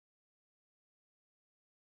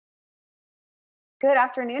Good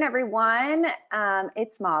afternoon, everyone.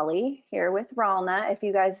 It's Molly here with RALNA. If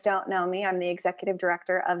you guys don't know me, I'm the executive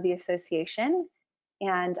director of the association,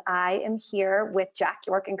 and I am here with Jack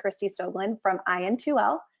York and Kristi Stoglin from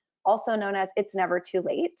IN2L, also known as It's Never Too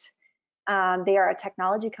Late. They are a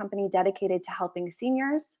technology company dedicated to helping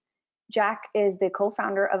seniors. Jack is the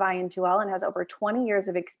co-founder of IN2L and has over 20 years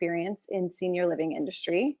of experience in senior living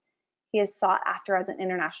industry. He is sought after as an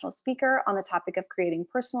international speaker on the topic of creating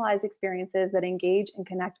personalized experiences that engage and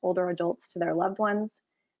connect older adults to their loved ones.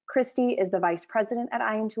 Kristi is the vice president at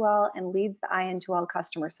IN2L and leads the IN2L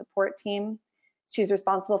customer support team. She's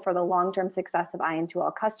responsible for the long-term success of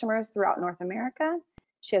IN2L customers throughout North America.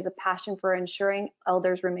 She has a passion for ensuring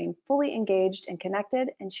elders remain fully engaged and connected,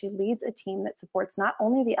 and she leads a team that supports not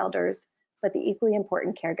only the elders, but the equally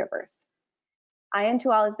important caregivers.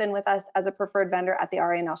 IN2L has been with us as a preferred vendor at the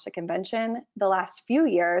RALNA convention the last few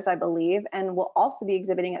years, I believe, and will also be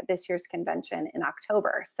exhibiting at this year's convention in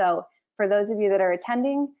October. So for those of you that are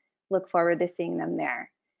attending, look forward to seeing them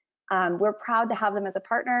there. We're proud to have them as a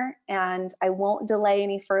partner, and I won't delay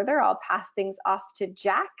any further. I'll pass things off to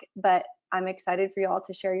Jack, but I'm excited for you all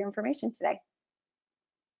to share your information today.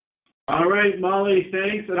 All right, Molly,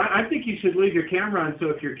 thanks. And I think you should leave your camera on so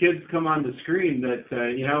if your kids come on the screen that,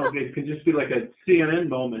 it could just be like a CNN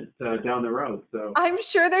moment down the road. So I'm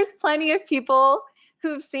sure there's plenty of people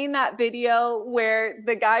who've seen that video where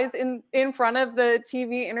the guy's in front of the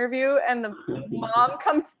TV interview and the mom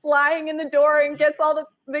comes flying in the door and gets all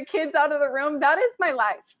the kids out of the room. That is my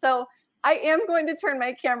life. So I am going to turn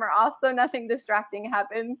my camera off so nothing distracting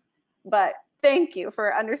happens. But thank you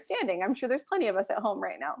for understanding. I'm sure there's plenty of us at home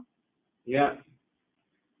right now. Yeah.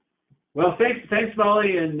 Well, thanks,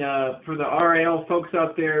 Molly, and for the RAL folks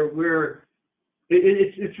out there.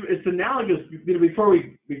 It's analogous. Before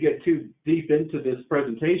we get too deep into this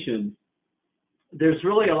presentation, there's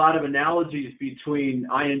really a lot of analogies between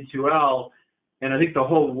IN2L and I think the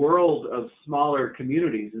whole world of smaller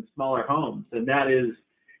communities and smaller homes, and that is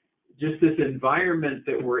just this environment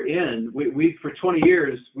that we're in. We for 20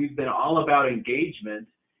 years we've been all about engagement.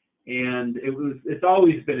 And it's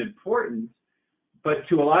always been important, but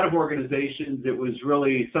to a lot of organizations, it was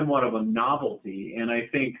really somewhat of a novelty. And I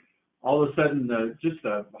think all of a sudden, just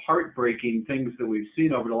the heartbreaking things that we've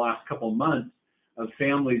seen over the last couple of months of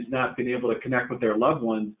families not being able to connect with their loved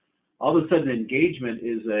ones, all of a sudden engagement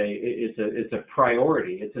is it's a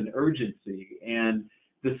priority, it's an urgency. And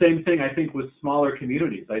the same thing I think with smaller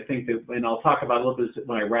communities. I think that, and I'll talk about a little bit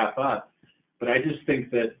when I wrap up, but I just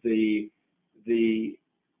think that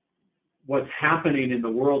what's happening in the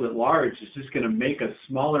world at large is just going to make a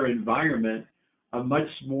smaller environment a much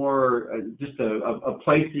more just a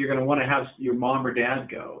place that you're going to want to have your mom or dad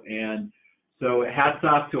go. And so hats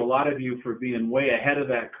off to a lot of you for being way ahead of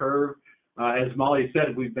that curve. As Molly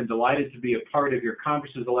said, we've been delighted to be a part of your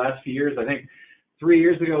conferences the last few years. I think 3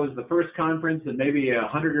 years ago was the first conference and maybe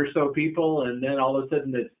 100 or so people, and then all of a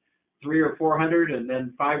sudden it's 300 or 400 and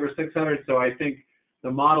then 500 or 600. So I think the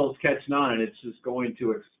model's catching on and it's just going to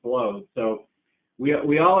explode. So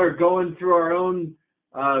we all are going through our own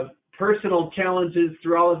personal challenges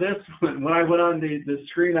through all of this. When I went on the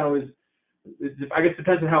screen, I guess it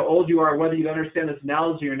depends on how old you are, whether you understand this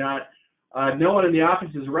analogy or not. No one in the office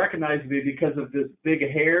has recognized me because of this big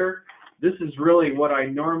hair. This is really what I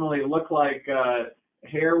normally look like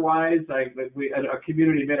hair-wise. A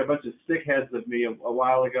community made a bunch of stick heads of me a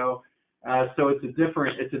while ago. So it's a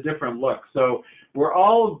different look. So we're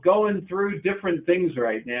all going through different things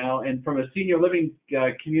right now, and from a senior living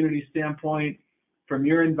community standpoint, from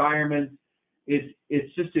your environment,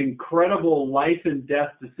 it's just incredible life and death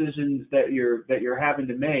decisions that you're having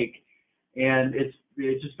to make, and it's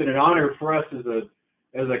just been an honor for us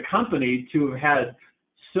as a company to have had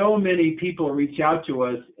so many people reach out to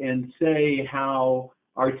us and say how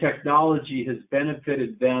our technology has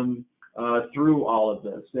benefited them through all of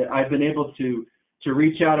this. I've been able to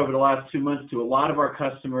reach out over the last 2 months to a lot of our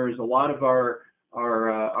customers, a lot of our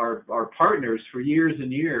partners for years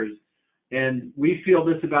and years, and we feel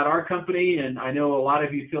this about our company, and I know a lot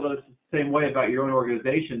of you feel this the same way about your own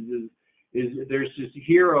organizations. Is there's just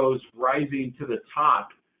heroes rising to the top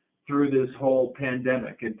through this whole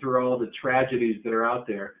pandemic and through all the tragedies that are out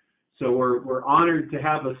there. So we're honored to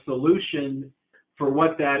have a solution for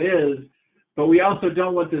what that is. But we also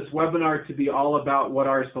don't want this webinar to be all about what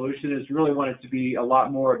our solution is. We really want it to be a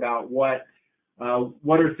lot more about what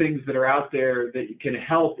are things that are out there that can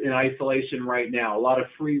help in isolation right now. A lot of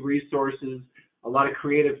free resources, a lot of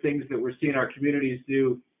creative things that we're seeing our communities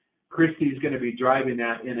do. Kristi's going to be driving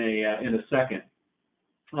that in a second.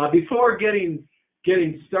 Before getting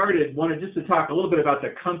started, wanted just to talk a little bit about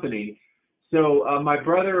the company. So my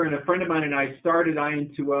brother and a friend of mine and I started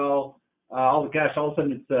IN2L. All of a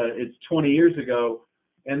sudden it's 20 years ago,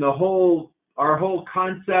 and our whole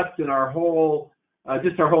concept and our whole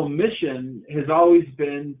mission has always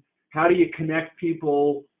been, how do you connect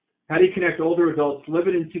people? How do you connect older adults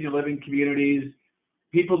living in senior living communities,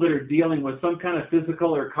 people that are dealing with some kind of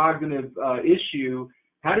physical or cognitive issue?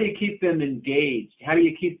 How do you keep them engaged? How do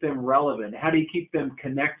you keep them relevant? How do you keep them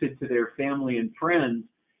connected to their family and friends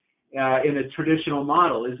in a traditional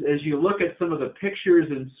model? As you look at some of the pictures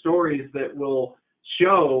and stories that we'll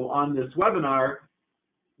show on this webinar,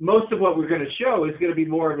 most of what we're going to show is going to be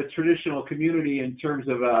more of a traditional community in terms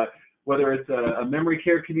of whether it's a memory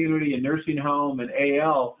care community, a nursing home, an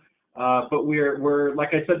AL. But we're like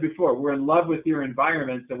I said before, we're in love with your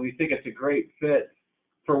environments, and we think it's a great fit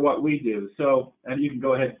for what we do. So, and you can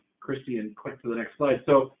go ahead, Kristi, and click to the next slide.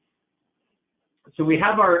 So we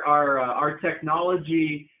have our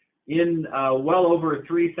technology in well over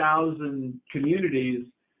 3,000 communities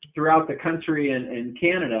throughout the country and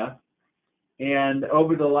Canada. And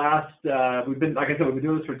over the last, we've been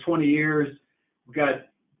doing this for 20 years. We've got,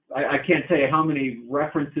 I can't tell you how many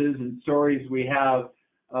references and stories we have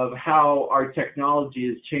of how our technology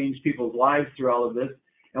has changed people's lives through all of this.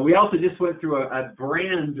 And we also just went through a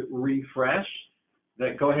brand refresh.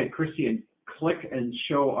 Go ahead, Kristi, and click and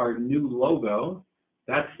show our new logo.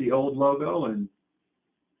 That's the old logo, and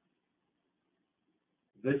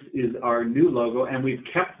this is our new logo. And we've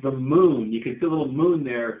kept the moon. You can see a little moon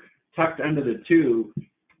there tucked under the two.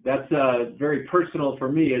 That's very personal for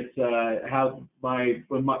me. It's how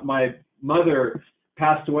when my mother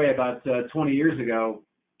passed away about 20 years ago,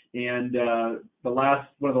 and one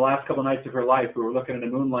of the last couple of nights of her life, we were looking at a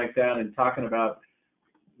moon like that and talking about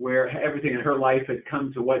where everything in her life had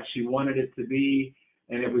come to what she wanted it to be.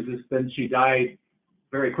 And it was just, then she died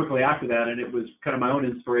very quickly after that, and it was kind of my own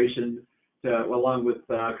inspiration to, along with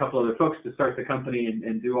a couple other folks, to start the company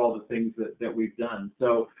and do all the things that we've done.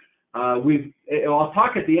 So I'll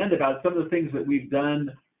talk at the end about some of the things that we've done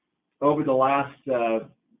over the last,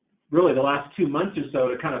 really the last 2 months or so,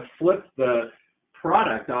 to kind of flip the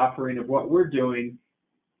product offering of what we're doing.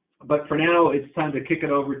 But for now, it's time to kick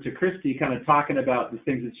it over to Kristi, kind of talking about the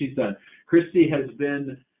things that she's done. Kristi has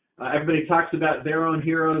been, everybody talks about their own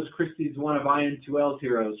heroes. Kristi's one of IN2L's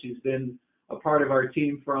heroes. She's been a part of our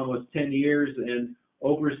team for almost 10 years and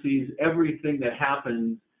oversees everything that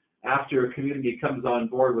happens after a community comes on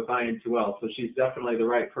board with IN2L. So she's definitely the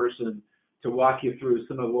right person to walk you through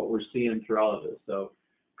some of what we're seeing through all of this. So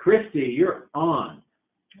Kristi, you're on.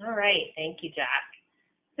 All right. Thank you, Jack.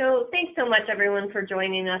 So thanks so much, everyone, for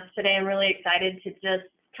joining us today. I'm really excited to just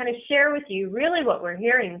kind of share with you really what we're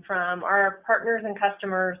hearing from our partners and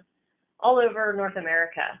customers all over North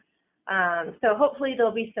America. So hopefully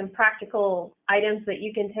there'll be some practical items that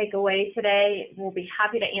you can take away today. We'll be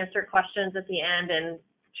happy to answer questions at the end, and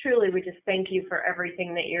truly we just thank you for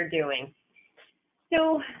everything that you're doing.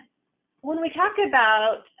 So when we talk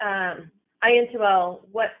about IN2L,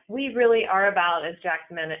 what we really are about, as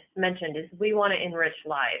Jack mentioned, is we want to enrich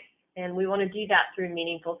lives, and we want to do that through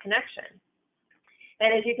meaningful connection.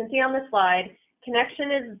 And as you can see on the slide,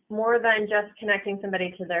 connection is more than just connecting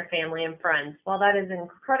somebody to their family and friends. While that is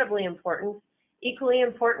incredibly important, equally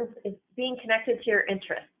important is being connected to your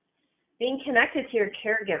interests, being connected to your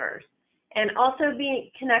caregivers, and also being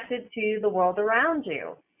connected to the world around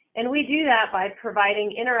you. And we do that by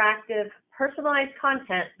providing interactive, personalized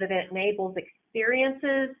content that enables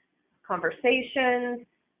experiences, conversations,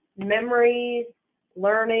 memories,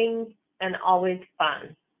 learning, and always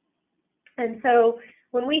fun. And so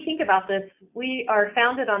when we think about this, we are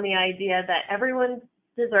founded on the idea that everyone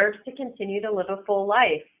deserves to continue to live a full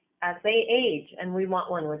life as they age, and we want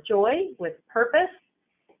one with joy, with purpose,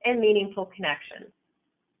 and meaningful connection.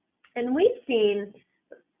 And we've seen,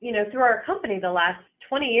 through our company the last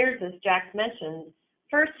 20 years, as Jack mentioned,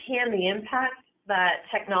 firsthand the impact that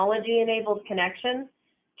technology-enabled connection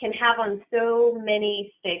can have on so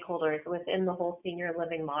many stakeholders within the whole senior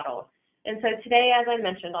living model. And so today, as I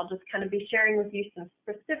mentioned, I'll just kind of be sharing with you some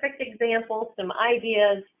specific examples, some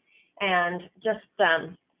ideas, and just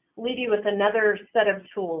leave you with another set of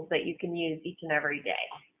tools that you can use each and every day.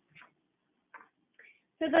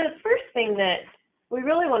 So the first thing that we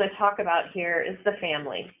really want to talk about here is the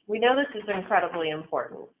family. We know this is incredibly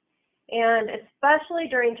important. And especially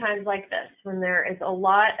during times like this, when there is a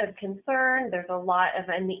lot of concern, there's a lot of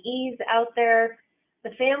unease out there,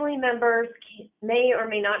 the family members may or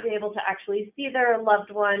may not be able to actually see their loved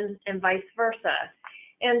one, and vice versa.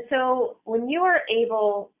 And so when you are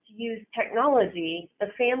able to use technology, the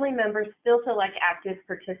family members still feel like active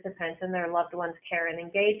participants in their loved one's care and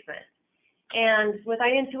engagement. And with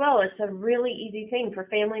IN2L, it's a really easy thing for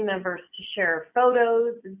family members to share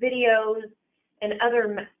photos, videos, and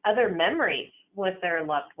other memories with their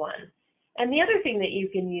loved one. And the other thing that you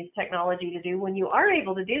can use technology to do when you are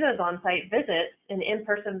able to do those on-site visits and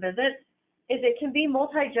in-person visits is it can be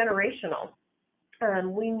multi-generational.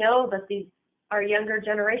 We know that our younger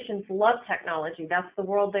generations love technology. That's the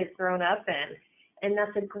world they've grown up in. And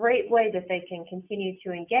that's a great way that they can continue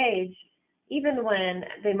to engage even when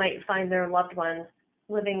they might find their loved ones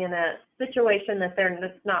living in a situation that they're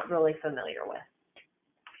not really familiar with.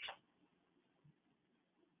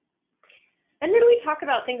 And then we talk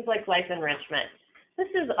about things like life enrichment. This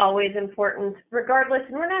is always important, regardless,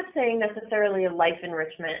 and we're not saying necessarily a life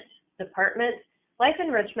enrichment department. Life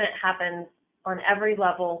enrichment happens on every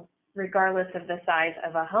level, regardless of the size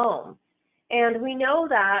of a home. And we know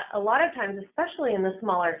that a lot of times, especially in the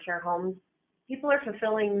smaller care homes, people are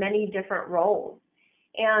fulfilling many different roles.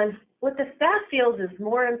 And what the staff feels is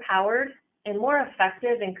more empowered and more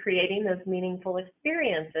effective in creating those meaningful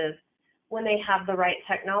experiences when they have the right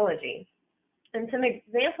technology. And some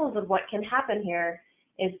examples of what can happen here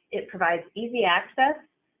is it provides easy access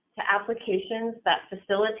to applications that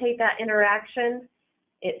facilitate that interaction.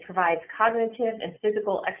 It provides cognitive and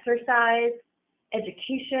physical exercise,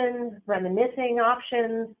 education, reminiscing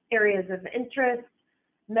options, areas of interest,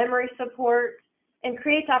 memory support, and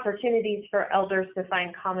creates opportunities for elders to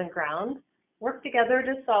find common ground, work together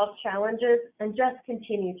to solve challenges, and just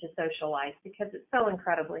continue to socialize because it's so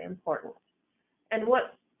incredibly important. And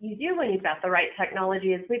what you do when you've got the right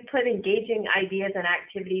technology is we put engaging ideas and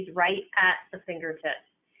activities right at the fingertips.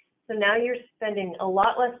 So now you're spending a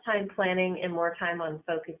lot less time planning and more time on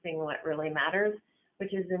focusing what really matters,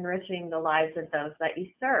 which is enriching the lives of those that you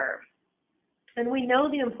serve. And we know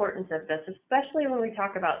the importance of this, especially when we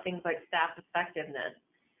talk about things like staff effectiveness.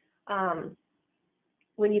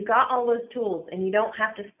 When you've got all those tools and you don't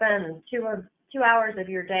have to spend 2 hours of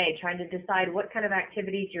your day trying to decide what kind of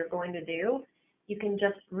activities you're going to do, you can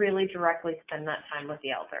just really directly spend that time with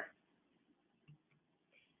the elder.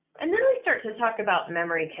 And then we start to talk about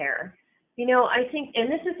memory care. You know, I think,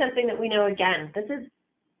 and this is something that we know, again,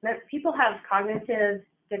 that people have cognitive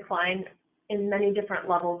decline in many different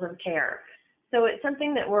levels of care. So it's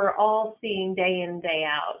something that we're all seeing day in, day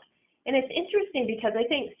out. And it's interesting because I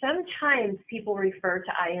think sometimes people refer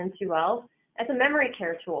to IN2L as a memory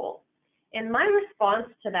care tool. And my response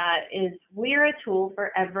to that is we're a tool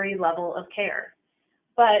for every level of care.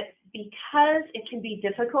 But because it can be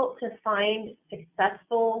difficult to find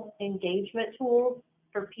successful engagement tools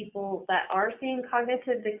for people that are seeing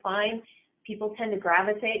cognitive decline, people tend to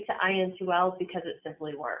gravitate to IN2L because it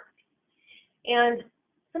simply works. And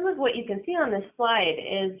some of what you can see on this slide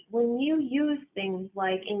is when you use things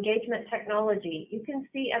like engagement technology, you can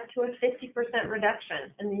see up to a 50%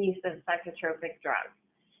 reduction in the use of psychotropic drugs.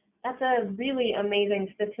 That's a really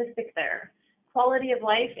amazing statistic there. Quality of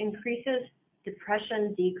life increases,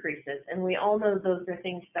 depression decreases, and we all know those are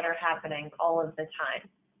things that are happening all of the time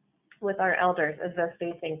with our elders as they're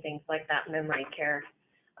facing things like that memory care,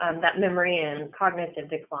 that memory and cognitive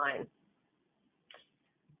decline.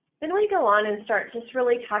 Then we go on and start just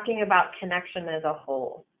really talking about connection as a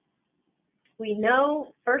whole. We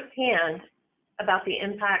know firsthand about the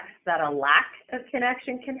impacts that a lack of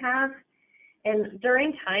connection can have, and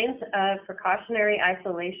during times of precautionary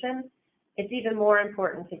isolation, it's even more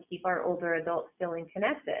important to keep our older adults feeling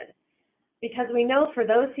connected, because we know for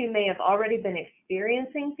those who may have already been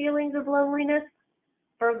experiencing feelings of loneliness,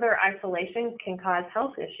 further isolation can cause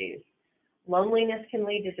health issues. Loneliness can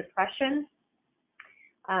lead to depression.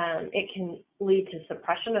 It can lead to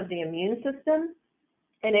suppression of the immune system,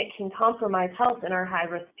 and it can compromise health in our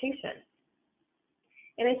high-risk patients.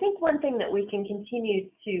 And I think one thing that we can continue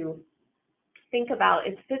to think about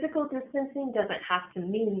is physical distancing doesn't have to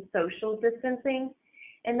mean social distancing,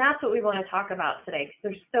 and that's what we want to talk about today, because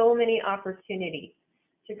there's so many opportunities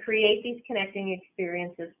to create these connecting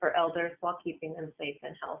experiences for elders while keeping them safe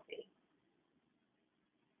and healthy.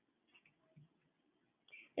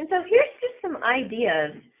 And so here's just some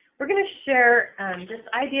ideas. We're going to share just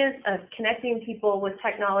ideas of connecting people with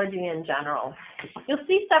technology in general. You'll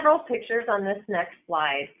see several pictures on this next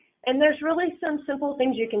slide, and there's really some simple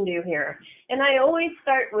things you can do here. And I always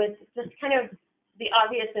start with just kind of the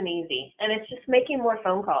obvious and easy, and it's just making more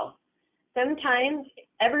phone calls. Sometimes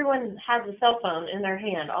everyone has a cell phone in their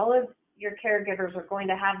hand. All of your caregivers are going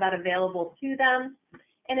to have that available to them,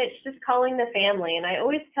 and it's just calling the family. And I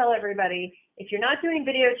always tell everybody, if you're not doing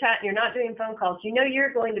video chat and you're not doing phone calls, you know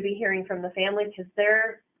you're going to be hearing from the family because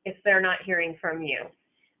if they're not hearing from you.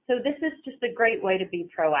 So this is just a great way to be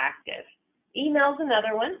proactive. Email's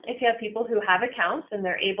another one. If you have people who have accounts and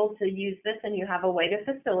they're able to use this and you have a way to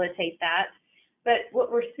facilitate that. But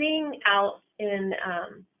what we're seeing out in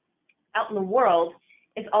the world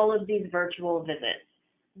is all of these virtual visits,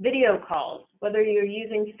 video calls, whether you're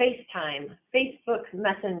using FaceTime, Facebook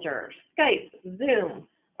Messenger, Skype, Zoom,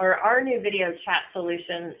 or our new video chat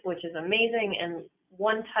solution, which is amazing, and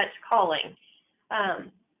one-touch calling.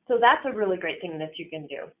 So that's a really great thing that you can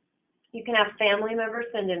do. You can have family members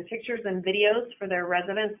send in pictures and videos for their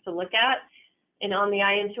residents to look at. And on the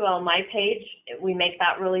IN2L My page, we make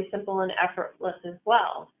that really simple and effortless as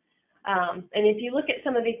well. And if you look at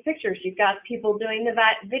some of these pictures, you've got people doing the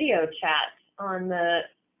video chat on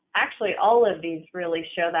actually all of these really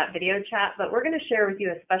show that video chat, but we're going to share with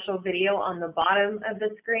you a special video on the bottom of the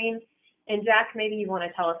screen. And Jack, maybe you want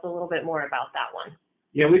to tell us a little bit more about that one.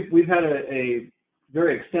 Yeah, we've had a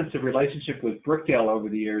very extensive relationship with Brookdale over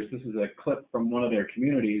the years. This is a clip from one of their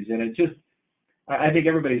communities, and it just, I think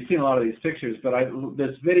everybody's seen a lot of these pictures, but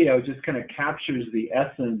this video just kind of captures the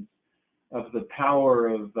essence of the power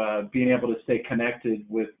of being able to stay connected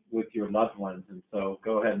with your loved ones. And so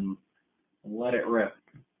go ahead and let it rip.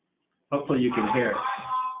 Hopefully you can hear it.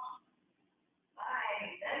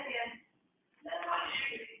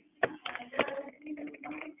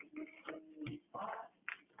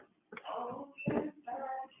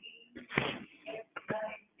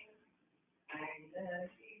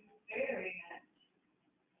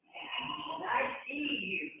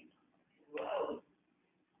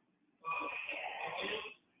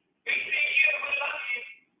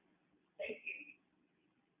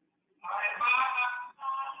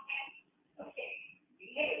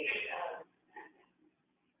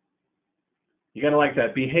 You gotta like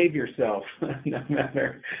that. Behave yourself. No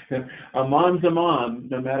matter, a mom's a mom,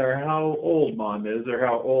 no matter how old mom is or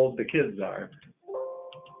how old the kids are.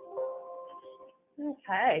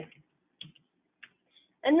 Okay.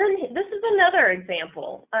 And then this is another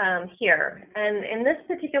example here. And in this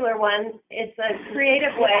particular one, it's a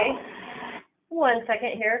creative way, one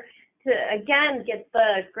second here, to again get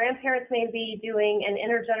the grandparents maybe doing an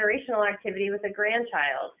intergenerational activity with a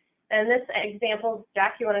grandchild. And this example,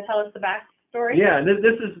 Jack, you want to tell us the backstory? Yeah, and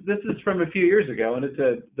this is from a few years ago, and it's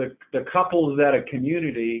the couples at a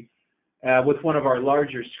community with one of our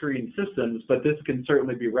larger screen systems, but this can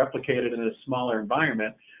certainly be replicated in a smaller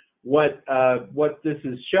environment. What this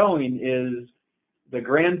is showing is the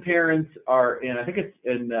grandparents are in, I think it's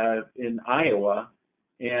in Iowa,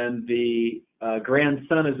 and the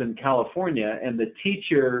grandson is in California, and the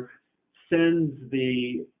teacher sends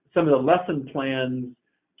some of the lesson plans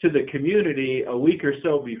to the community a week or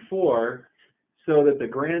so before, so that the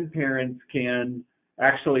grandparents can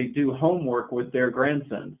actually do homework with their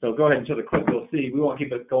grandson. So go ahead and show the clip. You'll see. We won't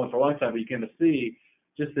keep it going for a long time, but you can see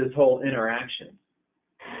just this whole interaction.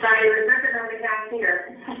 Sorry, we're ripping on the gas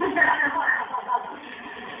here.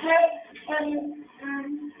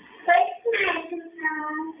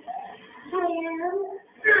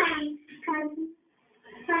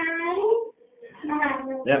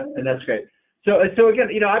 Yep, and that's great. So again,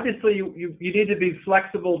 obviously you need to be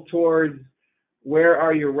flexible towards where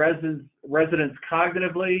are your residents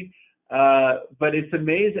cognitively, but it's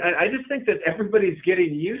amazing. I just think that everybody's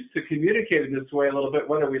getting used to communicating this way a little bit,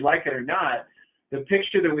 whether we like it or not. The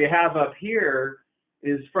picture that we have up here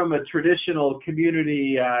is from a traditional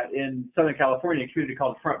community in Southern California, a community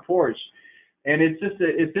called Front Porch. And it's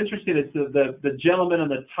interesting. It's the gentleman in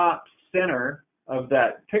the top center of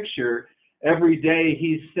that picture. Every day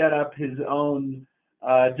he's set up his own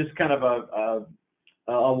just kind of a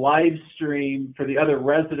live stream for the other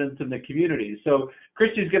residents in the community. So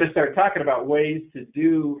Kristi's going to start talking about ways to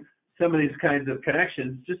do some of these kinds of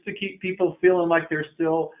connections just to keep people feeling like they're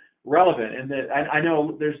still relevant. And that I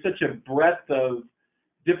know there's such a breadth of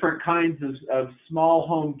different kinds of small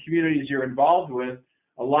home communities you're involved with.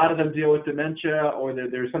 A lot of them deal with dementia, or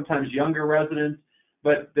there's sometimes younger residents.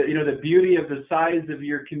 But the beauty of the size of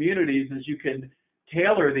your communities is you can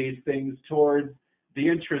tailor these things towards the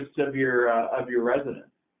interests of your residents.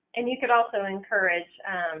 And you could also encourage,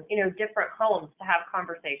 different homes to have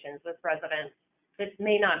conversations with residents that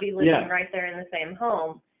may not be living right there in the same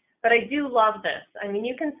home. But I do love this. I mean,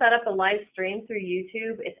 you can set up a live stream through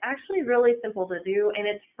YouTube. It's actually really simple to do, and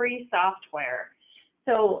it's free software.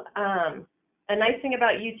 So a nice thing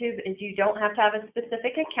about YouTube is you don't have to have a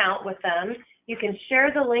specific account with them. You can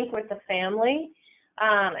share the link with the family,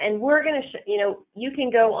 and we're going to, you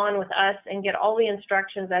can go on with us and get all the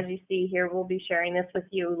instructions as you see here. We'll be sharing this with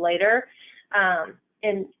you later.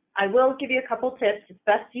 And I will give you a couple tips. It's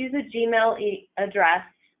best to use a Gmail address,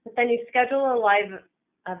 but then you schedule a live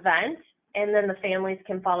event, and then the families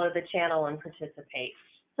can follow the channel and participate.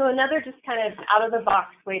 So another just kind of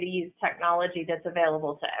out-of-the-box way to use technology that's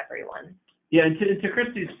available to everyone. Yeah, and to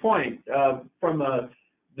Kristi's point, from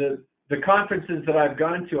the conferences that I've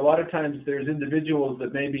gone to, a lot of times there's individuals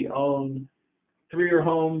that maybe own 3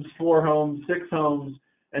 homes, 4 homes, 6 homes,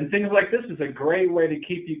 and things like this is a great way to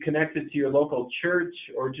keep you connected to your local church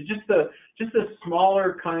or to just the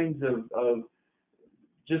smaller kinds of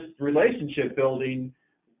just relationship building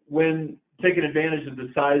when taking advantage of the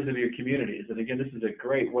size of your communities. And again, this is a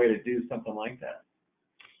great way to do something like that.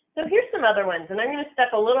 So here's some other ones, and I'm going to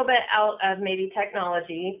step a little bit out of maybe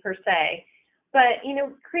technology per se, but, you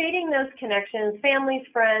know, creating those connections, families,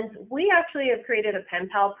 friends. We actually have created a pen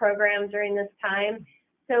pal program during this time.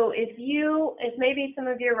 So if maybe some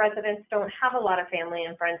of your residents don't have a lot of family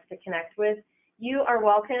and friends to connect with, you are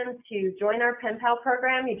welcome to join our pen pal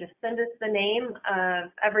program. You just send us the name of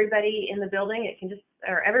everybody in the building. It can just,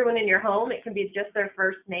 or everyone in your home, it can be just their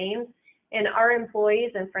first name. And our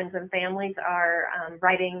employees and friends and families are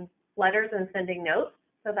writing letters and sending notes.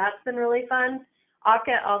 So that's been really fun.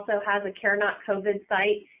 ACA also has a Care Not COVID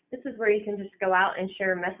site. This is where you can just go out and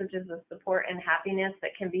share messages of support and happiness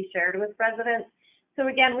that can be shared with residents. So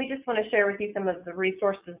again, we just want to share with you some of the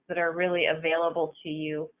resources that are really available to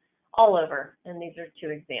you all over. And these are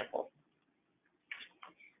 2 examples.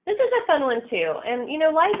 This is a fun one too. And, you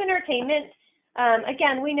know, live entertainment,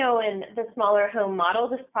 again, we know in the smaller home model,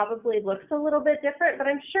 this probably looks a little bit different, but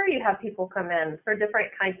I'm sure you have people come in for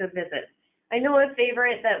different kinds of visits. I know a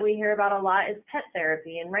favorite that we hear about a lot is pet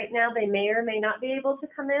therapy, and right now they may or may not be able to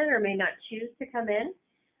come in or may not choose to come in,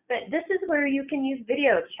 but this is where you can use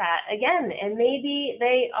video chat again, and maybe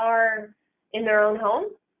they are in their own home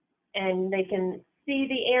and they can see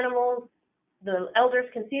the animals, the elders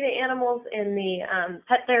can see the animals in the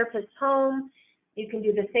pet therapist's home. You can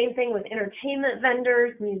do the same thing with entertainment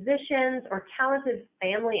vendors, musicians, or talented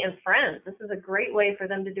family and friends. This is a great way for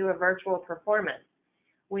them to do a virtual performance.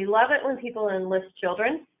 We love it when people enlist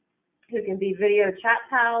children who can be video chat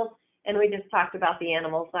pals, and we just talked about the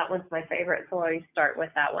animals. That one's my favorite, so I always start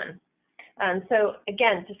with that one. So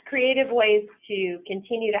again, just creative ways to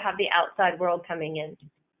continue to have the outside world coming in.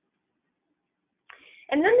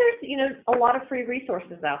 And then there's, you know, a lot of free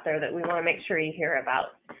resources out there that we want to make sure you hear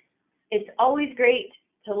about. It's always great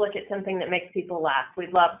to look at something that makes people laugh. We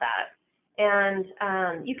love that. And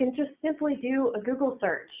you can just simply do a Google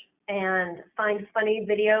search and find funny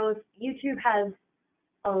videos. YouTube has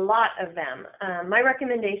a lot of them. My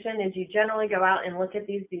recommendation is you generally go out and look at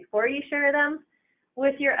these before you share them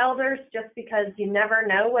with your elders, just because you never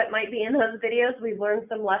know what might be in those videos. We've learned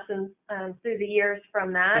some lessons through the years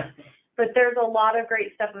from that. But there's a lot of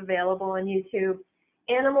great stuff available on YouTube.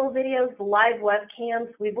 Animal videos, live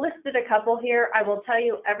webcams. We've listed a couple here. I will tell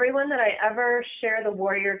you, everyone that I ever share the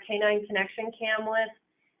Warrior Canine Connection Cam with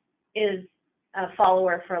is a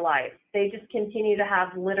follower for life. They just continue to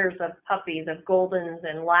have litters of puppies, of Goldens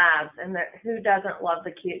and Labs, and who doesn't love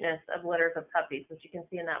the cuteness of litters of puppies, which you can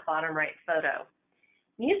see in that bottom right photo.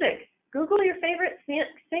 Music. Google your favorite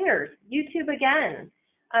singers. YouTube again.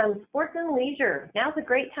 Sports and leisure. Now's a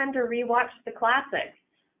great time to rewatch the classics.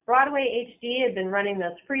 Broadway HD had been running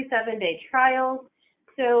those free 7-day trials.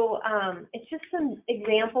 So it's just some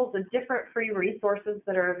examples of different free resources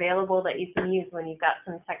that are available that you can use when you've got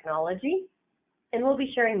some technology. And we'll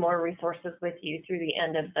be sharing more resources with you through the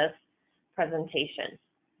end of this presentation.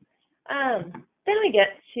 Then we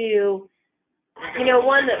get to, you know,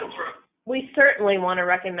 one that we certainly want to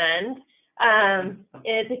recommend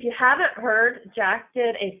is, if you haven't heard, Jack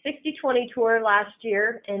did a 60/20 tour last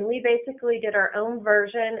year, and we basically did our own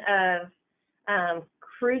version of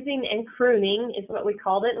cruising and crooning is what we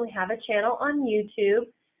called it, and we have a channel on YouTube.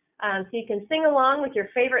 So you can sing along with your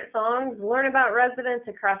favorite songs, learn about residents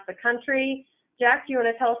across the country. Jack, do you want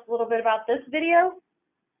to tell us a little bit about this video?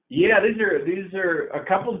 Yeah, these are a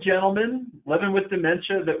couple gentlemen living with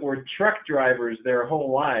dementia that were truck drivers their whole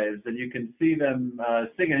lives, and you can see them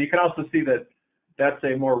singing. You can also see that that's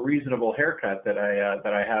a more reasonable haircut that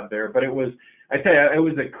I have there. But it was, I tell you, it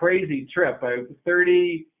was a crazy trip.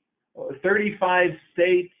 35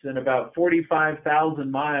 states and about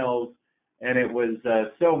 45,000 miles, and it was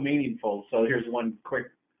so meaningful. So here's one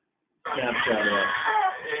quick snapshot of that.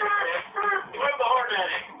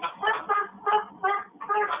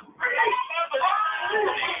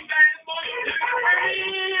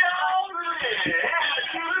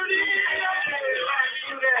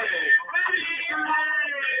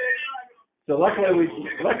 So luckily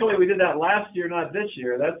we did that last year, not this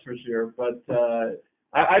year, that's for sure. But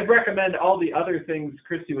I'd recommend all the other things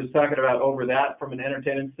Kristi was talking about over that from an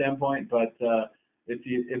entertainment standpoint. But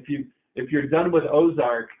if you're done with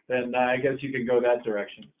Ozark, then I guess you can go that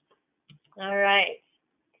direction. All right.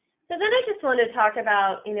 So then I just wanted to talk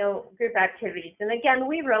about, group activities. And again,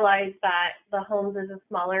 we realize that the homes is a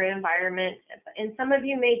smaller environment, and some of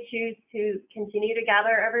you may choose to continue to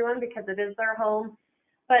gather everyone because it is their home,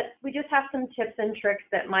 but we just have some tips and tricks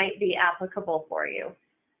that might be applicable for you.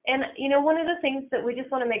 And, one of the things that we just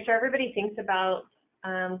want to make sure everybody thinks about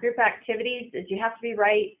group activities is you have to be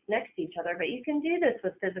right next to each other, but you can do this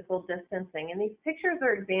with physical distancing, and these pictures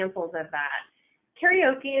are examples of that.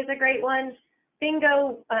 Karaoke is a great one.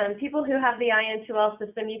 Bingo, people who have the IN2L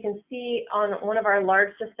system, you can see on one of our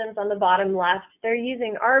large systems on the bottom left, they're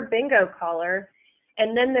using our bingo caller,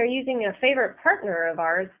 and then they're using a favorite partner of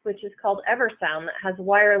ours, which is called Eversound, that has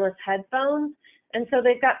wireless headphones. And so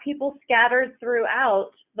they've got people scattered throughout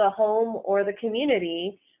the home or the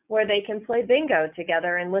community where they can play bingo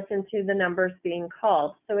together and listen to the numbers being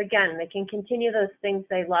called. So again, they can continue those things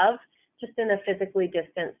they love, just in a physically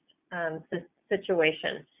distanced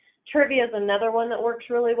situation. Trivia is another one that works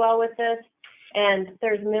really well with this, and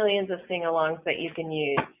there's millions of sing-alongs that you can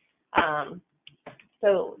use.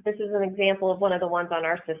 So this is an example of one of the ones on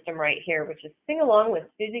our system right here, which is Sing Along with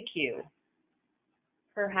Susie Q.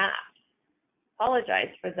 Perhaps.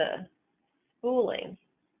 Apologize for the spooling.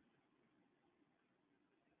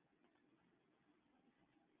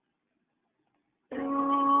 Let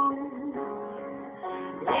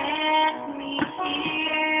me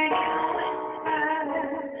hear you whisper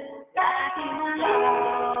that you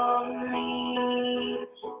love me.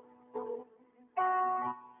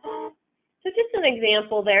 So just an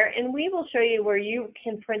example there, and we will show you where you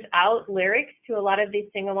can print out lyrics to a lot of these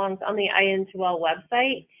sing-alongs on the IN2L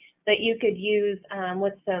website that you could use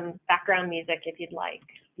with some background music if you'd like.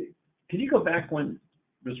 Can you go back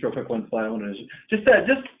just real quick, one slide? I want to just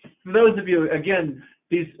for those of you, again,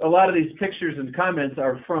 a lot of these pictures and comments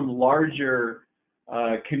are from larger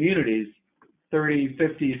communities, 30,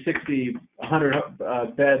 50, 60,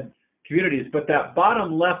 100 bed communities. But that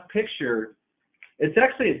bottom left picture, it's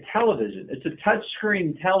actually a television. It's a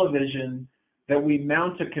touchscreen television that we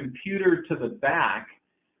mount a computer to the back,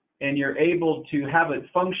 and you're able to have it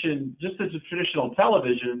function just as a traditional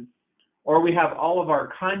television, or we have all of our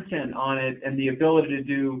content on it and the ability to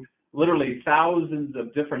do literally thousands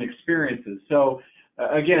of different experiences. So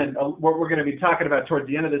again, what we're going to be talking about towards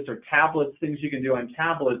the end of this are tablets, things you can do on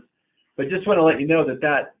tablets, but just want to let you know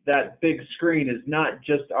that big screen is not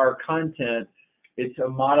just our content, it's a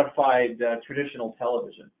modified traditional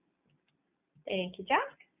television. Thank you, Jack.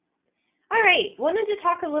 All right, wanted to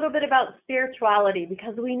talk a little bit about spirituality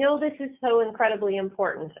because we know this is so incredibly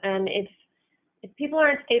important. And if people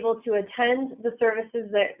aren't able to attend the services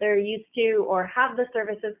that they're used to or have the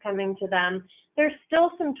services coming to them, there's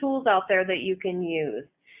still some tools out there that you can use.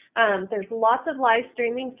 There's lots of live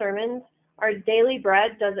streaming sermons. Our Daily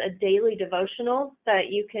Bread does a daily devotional that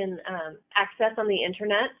you can access on the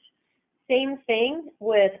internet. Same thing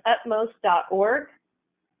with utmost.org.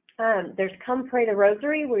 There's Come Pray the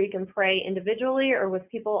Rosary, where you can pray individually or with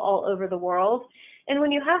people all over the world. And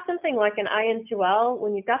when you have something like an IN2L,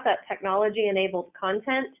 when you've got that technology-enabled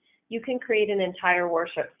content, you can create an entire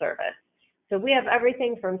worship service. So we have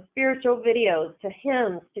everything from spiritual videos to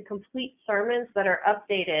hymns to complete sermons that are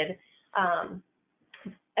updated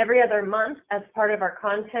every other month as part of our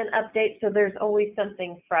content update. So there's always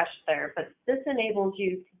something fresh there. But this enables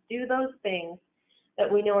you to do those things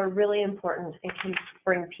that we know are really important and can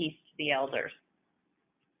bring peace to the elders.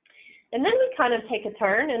 And then we kind of take a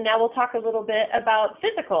turn, and now we'll talk a little bit about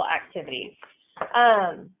physical activities.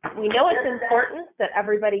 We know it's important that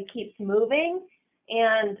everybody keeps moving,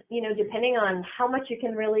 and depending on how much you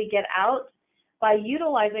can really get out, by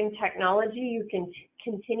utilizing technology, you can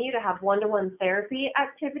continue to have one-to-one therapy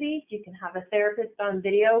activities. You can have a therapist on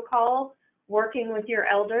video call working with your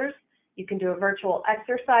elders. You can do a virtual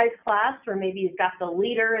exercise class, or maybe you've got the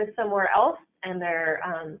leader is somewhere else and they're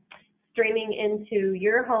streaming into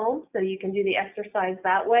your home, so you can do the exercise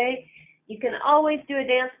that way. You can always do a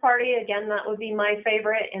dance party. Again, that would be my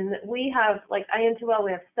favorite. And we have, like IN2L,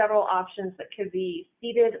 we have several options that could be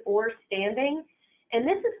seated or standing. And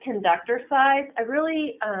this is conductor size.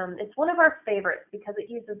 It's one of our favorites because it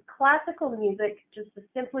uses classical music just to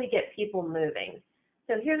simply get people moving.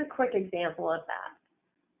 So here's a quick example of that.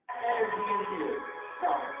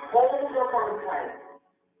 Hold up on the tight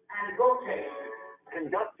and rotate.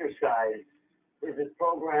 Conductor size is a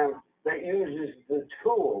program that uses the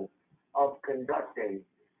tool of conducting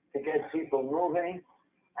to get people moving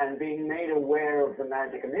and being made aware of the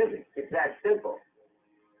magic of music. It's that simple.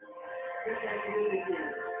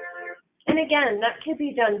 And again, that could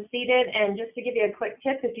be done seated. And just to give you a quick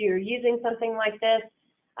tip, if you're using something like this,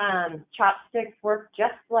 Chopsticks work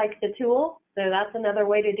just like the tool, so that's another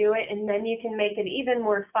way to do it. And then you can make it even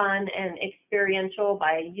more fun and experiential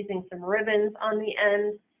by using some ribbons on the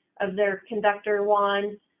end of their conductor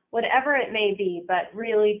wand, whatever it may be, but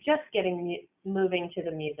really just getting moving to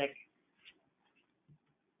the music.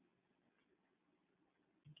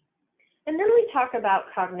 And then we talk about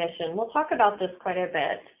cognition. We'll talk about this quite a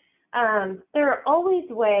bit. There are always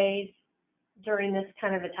ways during this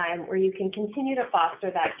kind of a time where you can continue to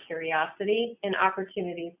foster that curiosity and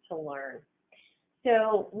opportunities to learn.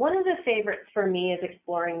 So one of the favorites for me is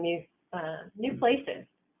exploring new places.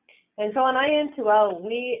 And so on IN2L,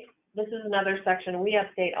 this is another section we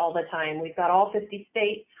update all the time. We've got all 50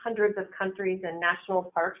 states, hundreds of countries, and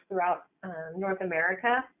national parks throughout North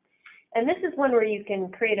America. And this is one where you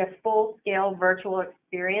can create a full-scale virtual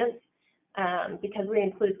experience because we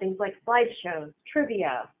include things like slideshows,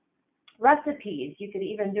 trivia, recipes. You could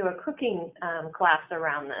even do a cooking class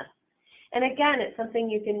around this. And again, it's something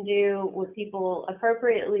you can do with people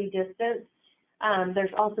appropriately distanced.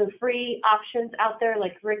 There's also free options out there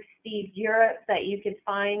like Rick Steve's Europe that you could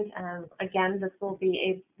find. Again, this will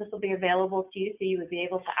be available to you, so you would be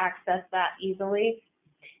able to access that easily.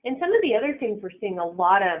 And some of the other things we're seeing a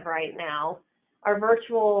lot of right now are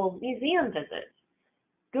virtual museum visits.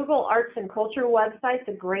 Google Arts and Culture website's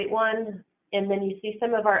a great one, and then you see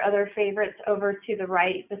some of our other favorites over to the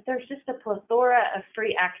right, but there's just a plethora of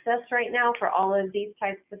free access right now for all of these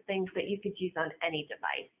types of things that you could use on any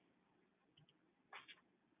device.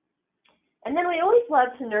 And then we always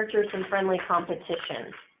love to nurture some friendly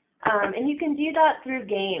competition. And you can do that through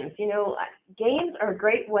games. You know, games are a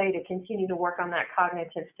great way to continue to work on that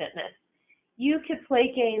cognitive fitness. You could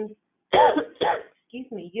play games,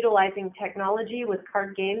 utilizing technology with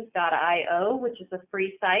cardgames.io, which is a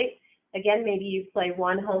free site. Again, maybe you play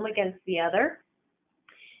one home against the other.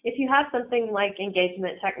 If you have something like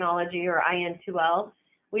engagement technology or IN2L,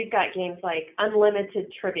 we've got games like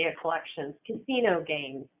unlimited trivia collections, casino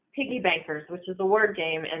games, piggy bankers, which is a word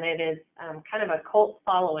game, and it is kind of a cult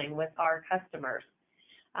following with our customers.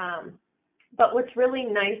 But what's really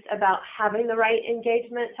nice about having the right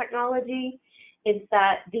engagement technology is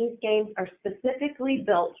that these games are specifically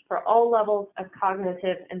built for all levels of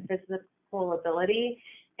cognitive and physical ability,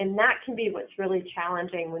 and that can be what's really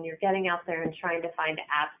challenging when you're getting out there and trying to find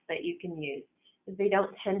apps that you can use, because they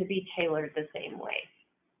don't tend to be tailored the same way.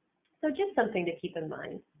 So just something to keep in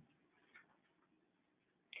mind.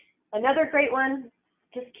 Another great one,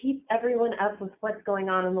 just keep everyone up with what's going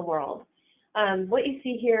on in the world. What you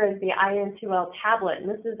see here is the IN2L tablet, and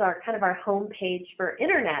this is our kind of our home page for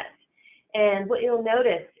internet. And what you'll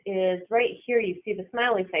notice is right here you see the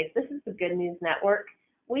smiley face. This is the Good News Network.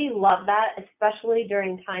 We love that, especially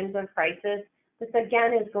during times of crisis. This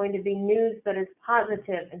again is going to be news that is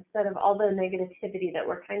positive instead of all the negativity that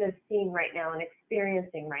we're kind of seeing right now and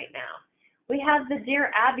experiencing right now. We have the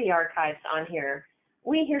Dear Abby archives on here.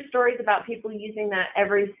 We hear stories about people using that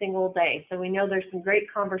every single day, so we know there's some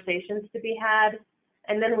great conversations to be had.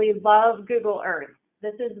 And then we love Google Earth.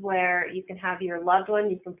 This is where you can have your loved one,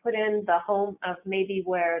 you can put in the home of maybe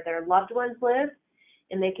where their loved ones live,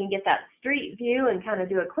 and they can get that street view and kind of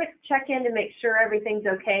do a quick check-in to make sure everything's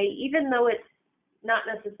okay. Even though it's not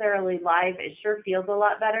necessarily live, it sure feels a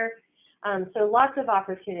lot better. So lots of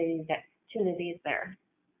opportunities there.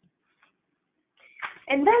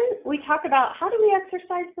 And then we talk about how do we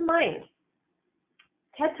exercise the mind.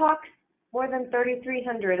 TED Talks, more than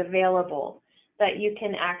 3,300 available that you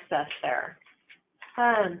can access there.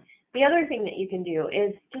 The other thing that you can do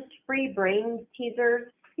is just free brain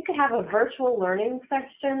teasers. You could have a virtual learning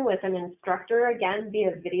section with an instructor, again,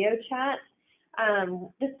 via video chat.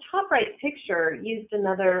 This top right picture used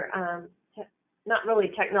another, not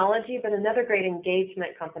really technology, but another great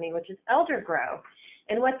engagement company, which is ElderGrow.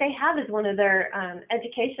 And what they have is one of their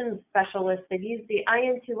education specialists. They've used the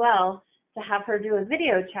IN2L to have her do a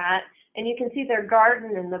video chat, and you can see their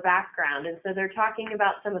garden in the background. And so they're talking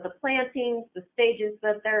about some of the plantings, the stages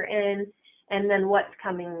that they're in, and then what's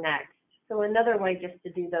coming next. So another way just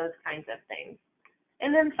to do those kinds of things.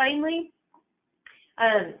 And then finally,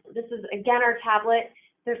 this is, again, our tablet.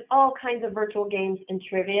 There's all kinds of virtual games and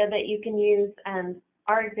trivia that you can use. And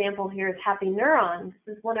our example here is Happy Neurons.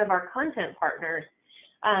 This is one of our content partners.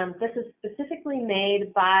 This is specifically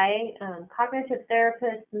made by cognitive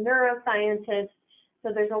therapists, neuroscientists.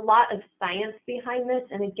 So there's a lot of science behind this.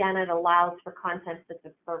 And again, it allows for content that's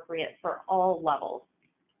appropriate for all levels.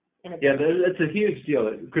 Yeah, that's a huge deal.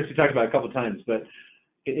 Kristi talked about it a couple of times, but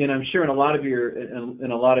and I'm sure in a lot of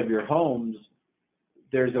your homes,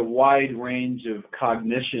 there's a wide range of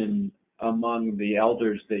cognition among the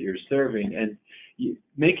elders that you're serving, and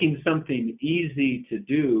making something easy to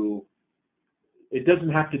do, it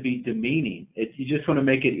doesn't have to be demeaning. You just want to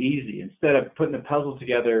make it easy. Instead of putting a puzzle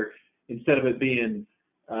together, instead of it being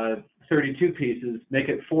 32 pieces, make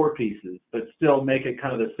it 4 pieces, but still make it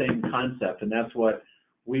kind of the same concept. And that's what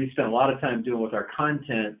we spend a lot of time doing with our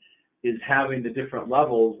content, is having the different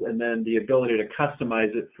levels, and then the ability to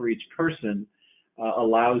customize it for each person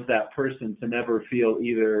allows that person to never feel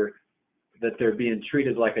either that they're being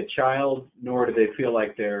treated like a child, nor do they feel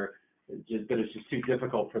like that it's just too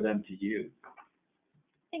difficult for them to use.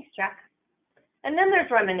 Thanks, Jack. And then there's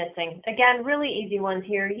reminiscing. Again, really easy ones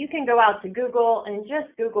here. You can go out to Google and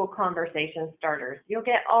just Google conversation starters. You'll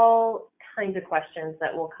get all kinds of questions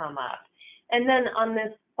that will come up. And then on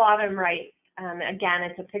this bottom right, again,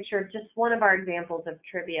 it's a picture of just one of our examples of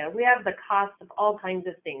trivia. We have the cost of all kinds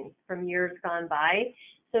of things from years gone by.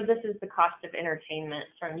 So this is the cost of entertainment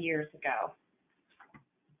from years ago.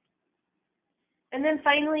 And then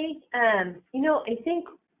finally, I think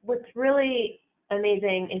what's really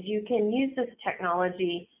amazing is you can use this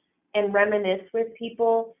technology and reminisce with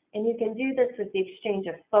people, and you can do this with the exchange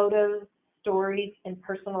of photos, stories, and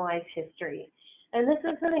personalized history. And this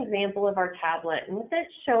is an example of our tablet. And what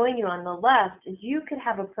it's showing you on the left is you could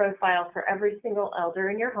have a profile for every single elder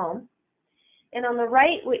in your home. And on the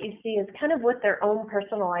right, what you see is kind of what their own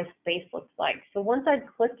personalized space looks like. So once I've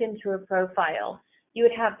clicked into a profile, you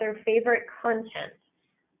would have their favorite content.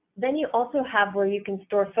 Then you also have where you can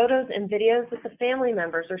store photos and videos that the family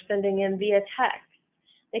members are sending in via text.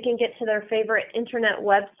 They can get to their favorite internet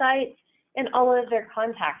websites and all of their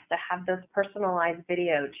contacts to have those personalized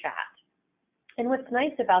video chat. And what's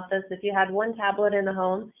nice about this, if you had one tablet in the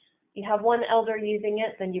home, you have one elder using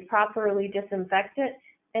it, then you properly disinfect it,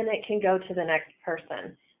 and it can go to the next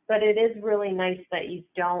person. But it is really nice that you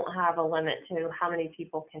don't have a limit to how many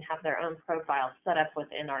people can have their own profiles set up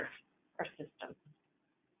within our system.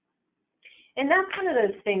 And that's one of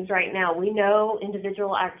those things right now. We know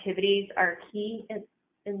individual activities are key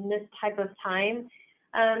in this type of time.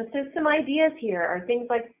 So some ideas here are things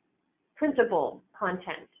like printable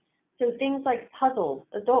content. So things like puzzles,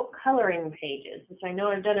 adult coloring pages, which I know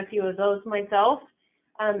I've done a few of those myself,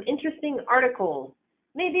 interesting articles,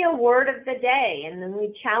 maybe a word of the day, and then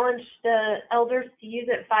we challenge the elders to use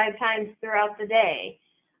it 5 times throughout the day.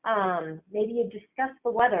 Maybe you discuss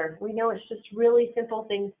the weather. We know it's just really simple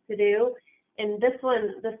things to do. And this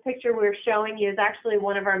picture we're showing you is actually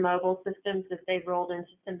one of our mobile systems that they've rolled into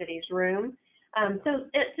somebody's room. So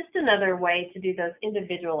it's just another way to do those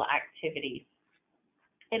individual activities.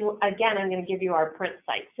 And again, I'm going to give you our print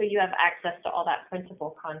site so you have access to all that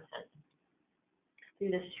printable content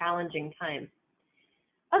through this challenging time.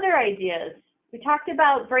 Other ideas. We talked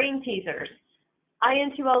about brain teasers.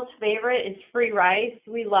 IN2L's favorite is free rice.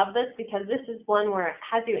 We love this because this is one where it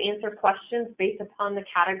has you answer questions based upon the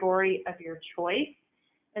category of your choice.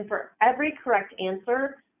 And for every correct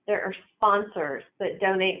answer, there are sponsors that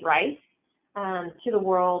donate rice to the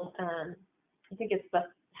world. I think it's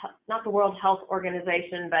not the World Health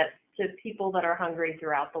Organization, but to people that are hungry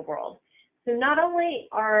throughout the world. So not only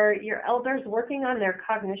are your elders working on their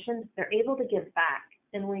cognition, they're able to give back,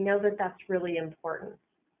 and we know that that's really important.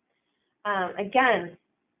 Again,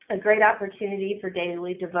 a great opportunity for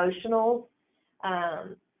daily devotionals,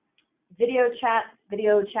 video chat,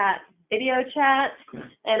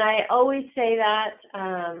 and I always say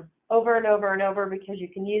that over and over and over because you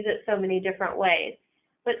can use it so many different ways.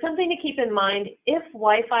 But something to keep in mind, if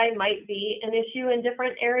Wi-Fi might be an issue in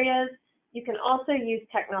different areas, you can also use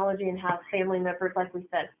technology and have family members, like we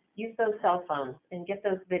said, use those cell phones and get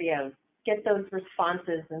those videos, get those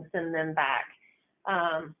responses and send them back,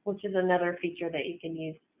 which is another feature that you can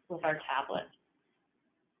use with our tablet.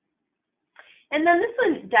 And then this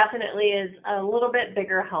one definitely is a little bit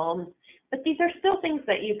bigger home, but these are still things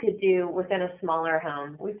that you could do within a smaller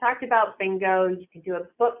home. We've talked about bingo. You can do a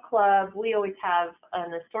book club. We always have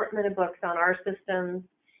an assortment of books on our systems,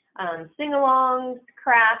 sing-alongs,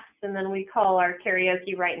 crafts, and then we call our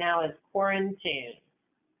karaoke right now as quarantine.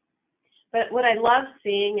 But what I love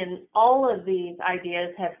seeing, and all of these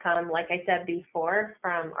ideas have come, like I said before,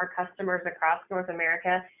 from our customers across North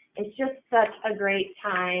America. It's just such a great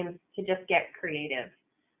time to just get creative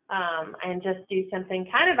and just do something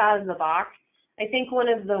kind of out of the box. I think one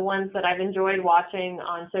of the ones that I've enjoyed watching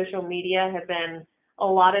on social media have been a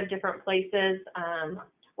lot of different places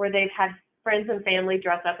where they've had friends and family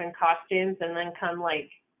dress up in costumes and then come like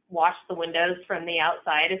wash the windows from the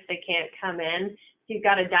outside if they can't come in. So you've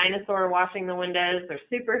got a dinosaur washing the windows, or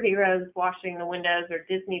superheroes washing the windows, or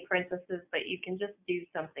Disney princesses, but you can just do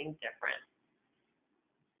something different.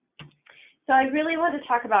 So I really want to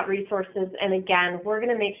talk about resources, and again, we're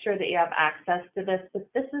going to make sure that you have access to this, but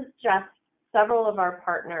this is just several of our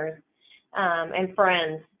partners and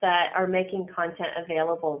friends that are making content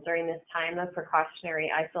available during this time of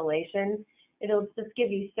precautionary isolation. It'll just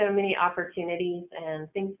give you so many opportunities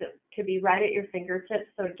and things that could be right at your fingertips.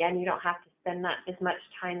 So again, you don't have to spend as much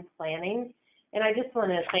time planning. And I just want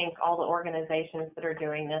to thank all the organizations that are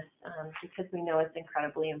doing this because we know it's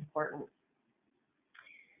incredibly important.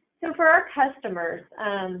 So for our customers,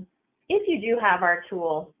 if you do have our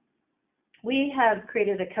tool, we have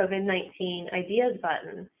created a COVID-19 ideas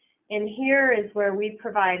button. And here is where we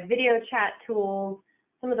provide video chat tools,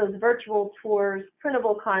 some of those virtual tours,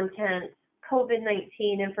 printable content,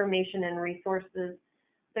 COVID-19 information and resources.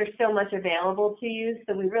 There's so much available to you,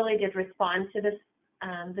 so we really did respond to this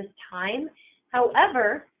this time.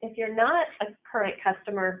 However, if you're not a current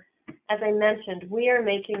customer, as I mentioned, we are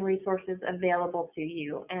making resources available to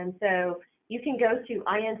you. And so you can go to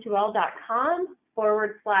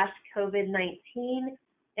in2l.com/COVID-19,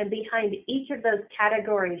 and behind each of those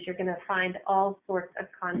categories, you're going to find all sorts of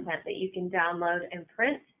content that you can download and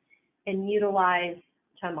print and utilize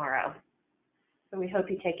tomorrow. So we hope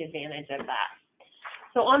you take advantage of that.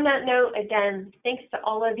 So on that note, again, thanks to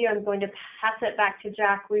all of you. I'm going to pass it back to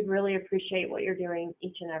Jack. We really appreciate what you're doing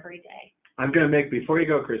each and every day. I'm going to make, before you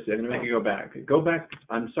go, Kristi, I'm going to make you go back. Go back,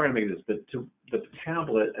 I'm sorry to make this, but to the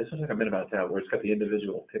tablet, it's just like a minute about that, where it's got the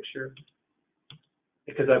individual picture.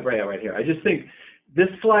 Because I'm right here. I just think this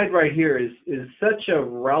slide right here is such a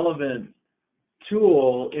relevant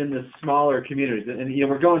tool in the smaller communities. And you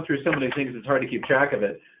know, we're going through so many things, it's hard to keep track of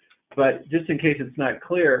it. But just in case it's not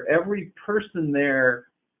clear, every person there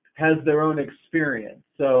has their own experience.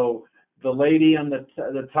 So the lady on the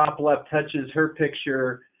top left touches her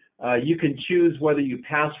picture. You can choose whether you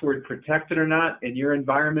password protect it or not. In your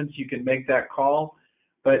environments, you can make that call.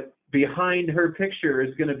 But behind her picture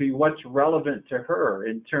is going to be what's relevant to her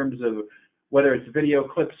in terms of whether it's video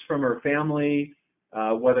clips from her family,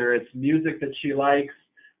 whether it's music that she likes,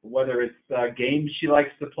 whether it's games she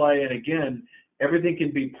likes to play. And again, everything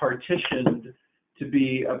can be partitioned to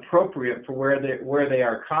be appropriate for where they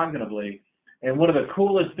are cognitively. And one of the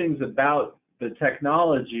coolest things about the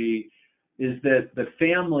technology is that the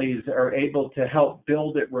families are able to help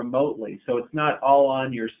build it remotely. So it's not all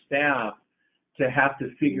on your staff to have to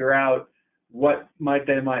figure out what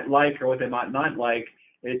they might like or what they might not like.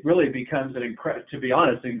 It really becomes to be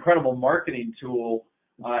honest, an incredible marketing tool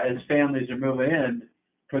as families are moving in,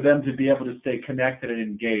 for them to be able to stay connected and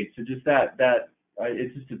engaged. So just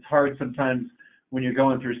it's hard sometimes when you're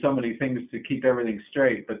going through so many things to keep everything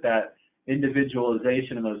straight, but that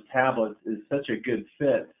individualization in those tablets is such a good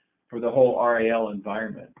fit for the whole RAL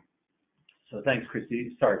environment. So thanks,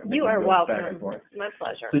 Kristi. Sorry for you are welcome. Back and forth. My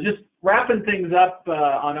pleasure. So just wrapping things up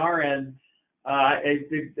on our end,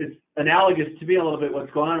 it's analogous to me a little bit. What's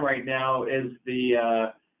going on right now is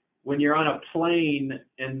when you're on a plane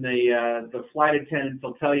and the flight attendants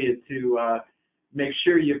will tell you to make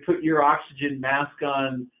sure you put your oxygen mask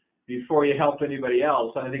on before you help anybody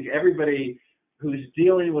else. And I think everybody who's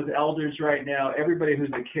dealing with elders right now, everybody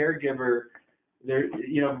who's a caregiver, they're,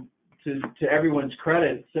 you know, to everyone's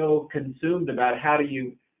credit, so consumed about how do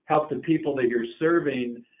you help the people that you're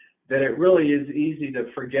serving that it really is easy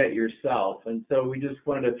to forget yourself. And so we just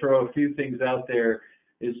wanted to throw a few things out there.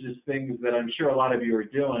 Is just things that I'm sure a lot of you are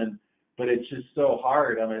doing, but it's just so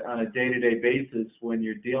hard on a day-to-day basis when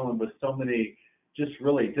you're dealing with so many just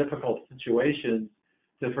really difficult situations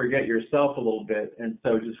to forget yourself a little bit. And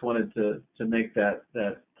so just wanted to make that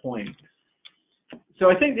point. So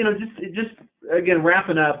I think, you know, just again,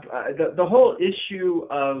 wrapping up, the whole issue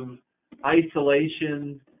of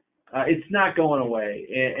isolation, it's not going away.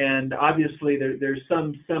 And obviously there's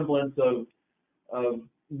some semblance of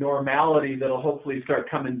normality that'll hopefully start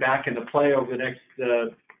coming back into play over the next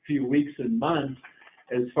few weeks and months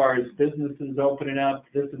as far as businesses opening up,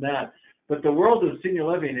 this and that. But the world of senior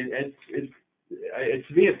living,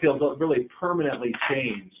 to me, it feels really permanently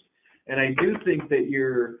changed. And I do think that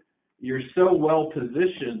you're so well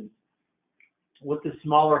positioned with the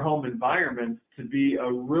smaller home environments to be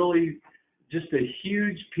just a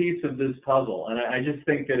huge piece of this puzzle. And I just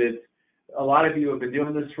think that a lot of you have been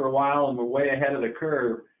doing this for a while and we're way ahead of the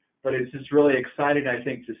curve, but it's just really exciting, I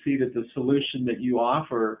think, to see that the solution that you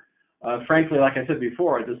offer, frankly, like I said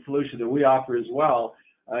before, the solution that we offer as well,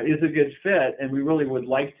 is a good fit, and we really would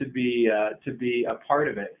like to be a part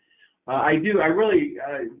of it. I really,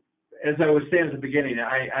 as I was saying at the beginning,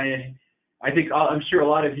 I think I'm sure a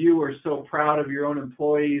lot of you are so proud of your own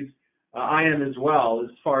employees. I am as well, as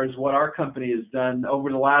far as what our company has done.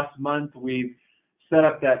 Over the last month, we've set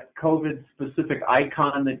up that COVID-specific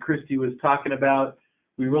icon that Kristi was talking about.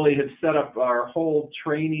 We really have set up our whole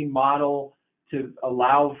training model to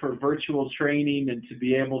allow for virtual training and to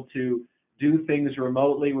be able to do things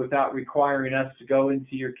remotely without requiring us to go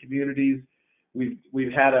into your communities.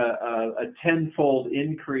 We've had a tenfold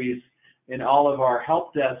increase in all of our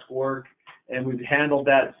help desk work, and we've handled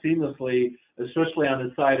that seamlessly, especially on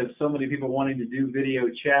the side of so many people wanting to do video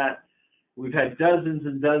chat. We've had dozens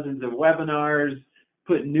and dozens of webinars,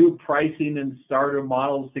 put new pricing and starter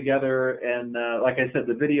models together, and like I said,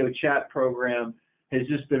 the video chat program has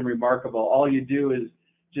just been remarkable. All you do is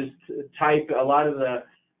just type. A lot of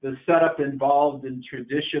the setup involved in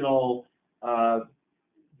traditional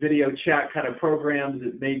video chat kind of programs.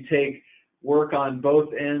 It may take work on both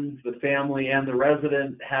ends, the family and the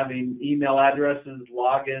resident, having email addresses,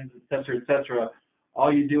 logins, et cetera,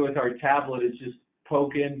 All you do with our tablet is just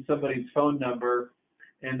poke in somebody's phone number,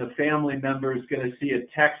 and the family member is going to see a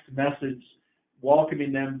text message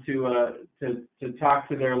welcoming them to talk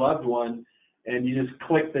to their loved one, and you just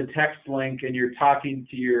click the text link and you're talking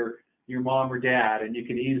to your mom or dad, and you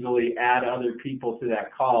can easily add other people to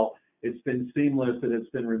that call. It's been seamless, and it's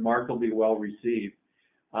been remarkably well received.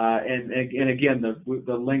 And again,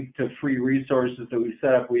 the link to free resources that we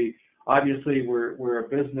set up, we're a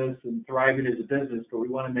business and thriving as a business, but we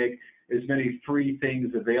want to make as many free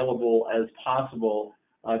things available as possible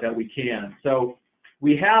that we can. So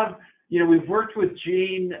we have, we've worked with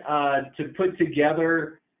Gene to put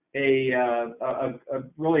together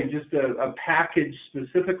really just a package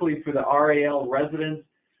specifically for the RAL residents.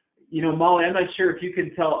 Molly, I'm not sure if you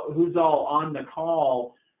can tell who's all on the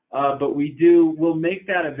call, but we'll make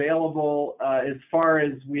that available as far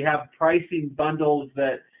as we have pricing bundles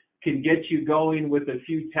that can get you going with a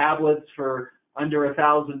few tablets for under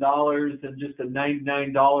 $1,000 and just a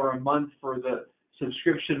 $99 a month for the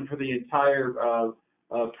subscription for the entire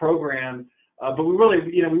program. But we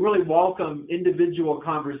really welcome individual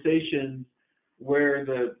conversations where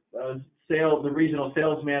the regional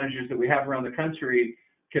sales managers that we have around the country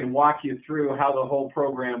can walk you through how the whole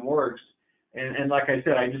program works. And like I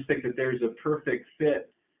said, I just think that there's a perfect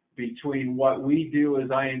fit between what we do as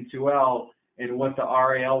IN2L and what the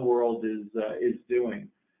RAL world is doing.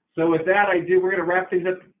 So with that, we're going to wrap things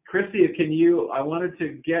up. Kristi, I wanted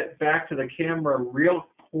to get back to the camera real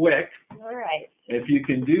quick. All right. If you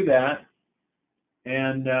can do that.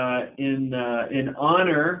 And in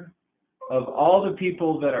honor of all the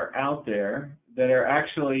people that are out there that are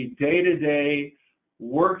actually day-to-day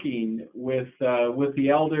working with the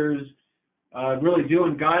elders, really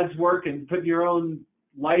doing God's work and putting your own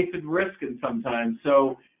life at risk in sometimes.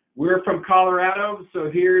 So we're from Colorado,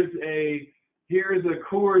 so here's a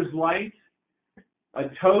Coors Light, a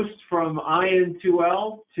toast from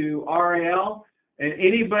IN2L to RAL, and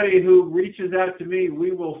anybody who reaches out to me,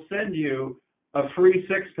 we will send you a free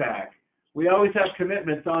six-pack. We always have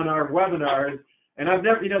commitments on our webinars, and I've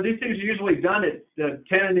never, these things are usually done at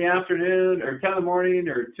 10 in the afternoon or 10 in the morning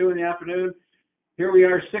or 2 in the afternoon. Here we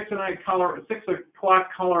are, 6 o'clock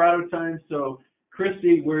Colorado time. So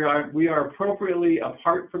Kristi, we are appropriately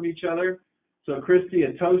apart from each other. So Kristi,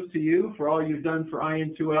 a toast to you for all you've done for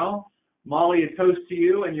IN2L. Molly, a toast to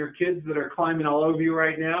you and your kids that are climbing all over you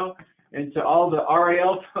right now. And to all the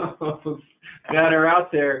RAL folks that are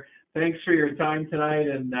out there, thanks for your time tonight.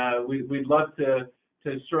 And we'd love to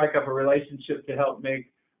strike up a relationship to help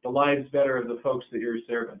make the lives better of the folks that you're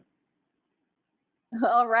serving.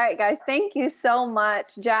 All right, guys. Thank you so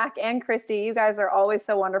much, Jack and Kristi. You guys are always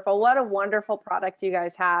so wonderful. What a wonderful product you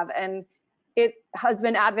guys have. And it has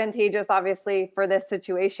been advantageous, obviously, for this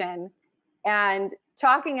situation. And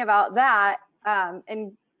talking about that,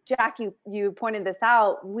 and Jack, you pointed this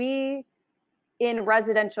out, we in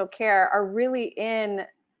residential care are really in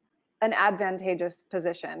an advantageous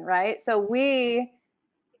position, right? So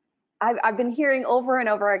I've been hearing over and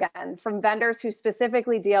over again from vendors who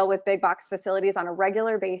specifically deal with big box facilities on a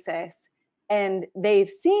regular basis, and they've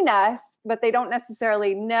seen us, but they don't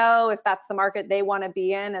necessarily know if that's the market they want to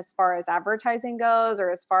be in as far as advertising goes, or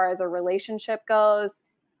as far as a relationship goes,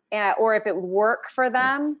 or if it would work for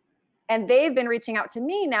them. And they've been reaching out to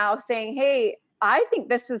me now saying, hey, I think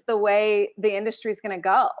this is the way the industry is going to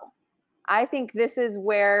go. I think this is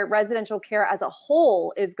where residential care as a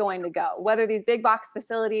whole is going to go, whether these big box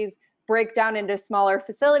facilities break down into smaller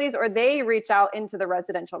facilities or they reach out into the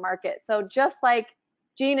residential market. So just like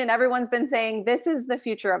Gene and everyone's been saying, this is the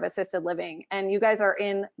future of assisted living, and you guys are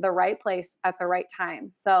in the right place at the right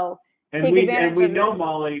time. So take advantage of it. And we know,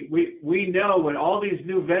 Molly, we know when all these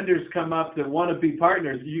new vendors come up that want to be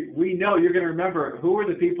partners, we know you're going to remember who are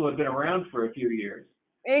the people that have been around for a few years.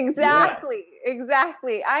 Exactly,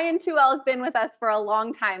 exactly. IN2L has been with us for a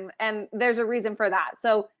long time, and there's a reason for that.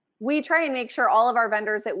 So we try and make sure all of our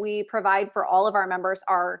vendors that we provide for all of our members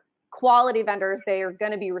are quality vendors. They are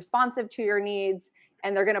going to be responsive to your needs,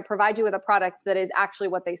 and they're going to provide you with a product that is actually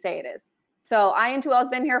what they say it is. So IN2L has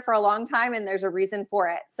been here for a long time, and there's a reason for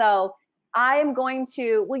it. So I'm going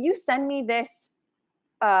to, will you send me this?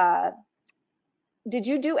 Did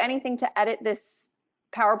you do anything to edit this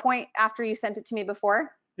PowerPoint after you sent it to me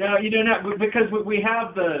before? No, you do not, because we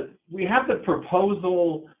have the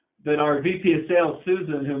proposal that our VP of Sales,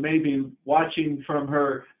 Susan, who may be watching from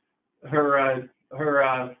her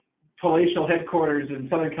palatial headquarters in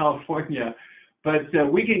Southern California, but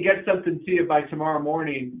we can get something to you by tomorrow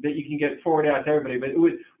morning that you can get forwarded out to everybody. But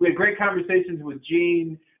we had great conversations with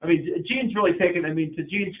Gene. I mean, Gene's really taken, I mean, to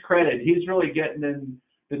Gene's credit, he's really getting in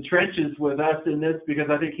the trenches with us in this, because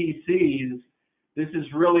I think he sees this is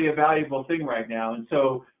really a valuable thing right now. And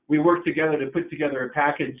so we work together to put together a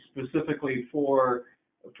package specifically for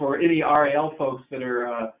any RAL folks that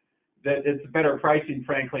are that it's better pricing,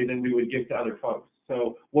 frankly, than we would give to other folks.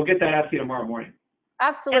 So we'll get that out to you tomorrow morning.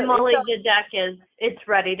 Absolutely. And Molly, the deck it's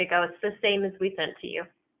ready to go. It's the same as we sent to you.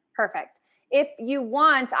 Perfect. If you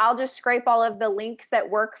want, I'll just scrape all of the links that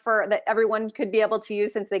work for that everyone could be able to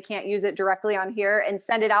use, since they can't use it directly on here, and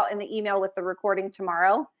send it out in the email with the recording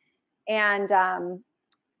tomorrow. And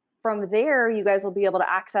from there, you guys will be able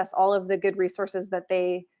to access all of the good resources that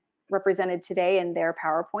they represented today in their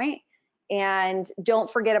PowerPoint. And don't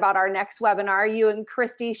forget about our next webinar. You and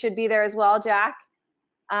Kristi should be there as well, Jack.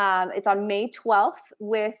 It's on May 12th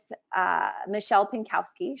with Michelle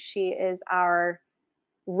Pinkowski. She is our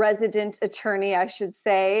resident attorney, I should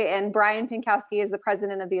say. And Brian Pinkowski is the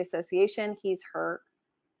president of the association.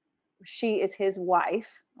 She is his wife,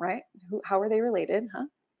 right? How are they related, huh?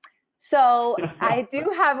 So I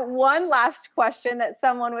do have one last question that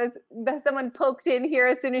someone poked in here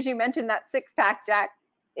as soon as you mentioned that 6-pack, Jack.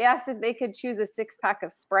 They asked if they could choose a 6-pack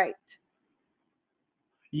of Sprite.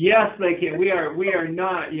 Yes, they can. We are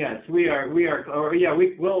not. Yes, we are. Or yeah,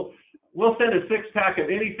 we'll send a 6-pack of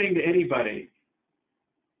anything to anybody.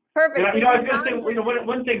 Perfect. And, I was going to say,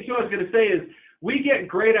 one thing too I was going to say is we get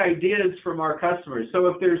great ideas from our customers. So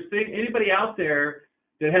if there's anybody out there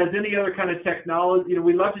that has any other kind of technology,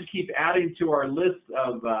 we love to keep adding to our list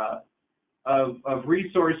of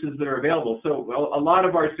resources that are available. So a lot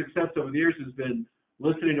of our success over the years has been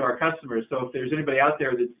listening to our customers. So if there's anybody out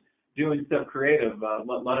there that's doing stuff creative,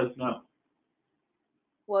 let us know.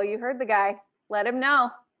 Well, you heard the guy. Let him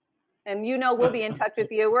know. And we'll be in touch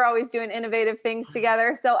with you. We're always doing innovative things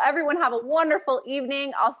together. So everyone have a wonderful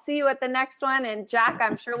evening. I'll see you at the next one. And Jack,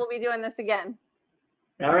 I'm sure we'll be doing this again.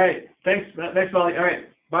 All right. Thanks, Molly. All right.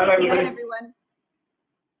 Bye, everybody. Everyone.